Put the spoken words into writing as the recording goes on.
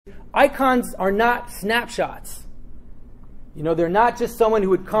Icons are not snapshots. You know, they're not just someone who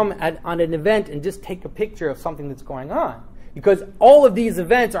would come on an event and just take a picture of something that's going on. Because all of these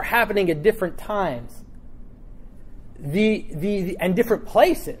events are happening at different times. And different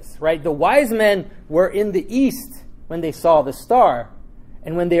places, right? The wise men were in the east when they saw the star.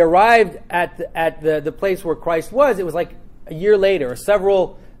 And when they arrived at the place where Christ was, it was like a year later, or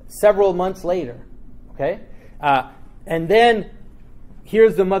several months later. Okay? And then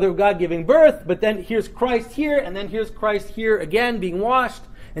here's the Mother of God giving birth, but then here's Christ here, and then here's Christ here again being washed.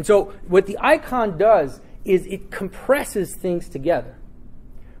 And so what the icon does is it compresses things together.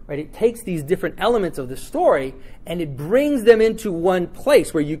 Right? It takes these different elements of the story and it brings them into one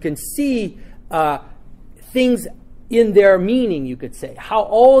place where you can see things in their meaning, you could say. How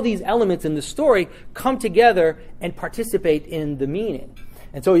all these elements in the story come together and participate in the meaning.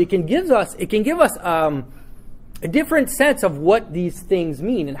 And so it can give us a different sense of what these things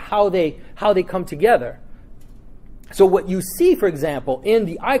mean and how they come together. So what you see, for example, in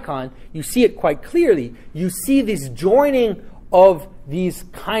the icon, you see it quite clearly. You see this joining of these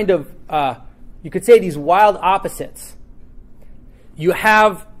kind of, you could say these wild opposites. You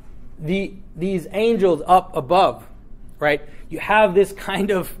have these angels up above, right? You have this kind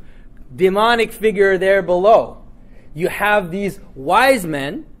of demonic figure there below. You have these wise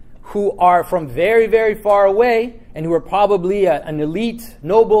men who are from very, very far away and who are probably an elite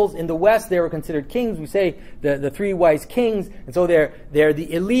nobles in the West. They were considered kings. We say the three wise kings. And so they're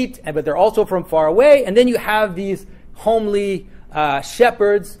the elite, but they're also from far away. And then you have these homely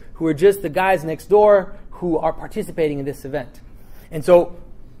shepherds who are just the guys next door who are participating in this event. And so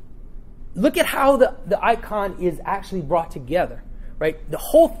look at how the icon is actually brought together, right? The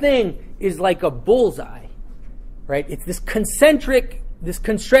whole thing is like a bullseye, right? It's this concentric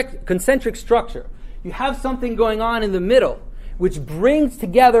structure. You have something going on in the middle, which brings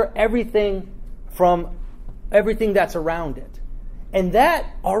together everything that's around it. And that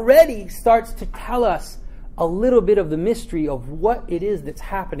already starts to tell us a little bit of the mystery of what it is that's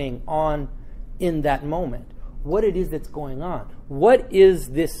happening in that moment. What it is that's going on. What is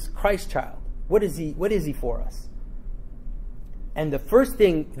this Christ child? What is he for us? And the first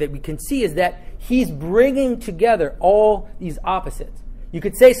thing that we can see is that he's bringing together all these opposites. You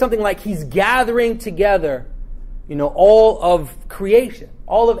could say something like he's gathering together, all of creation,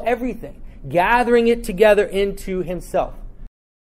 all of everything, gathering it together into himself.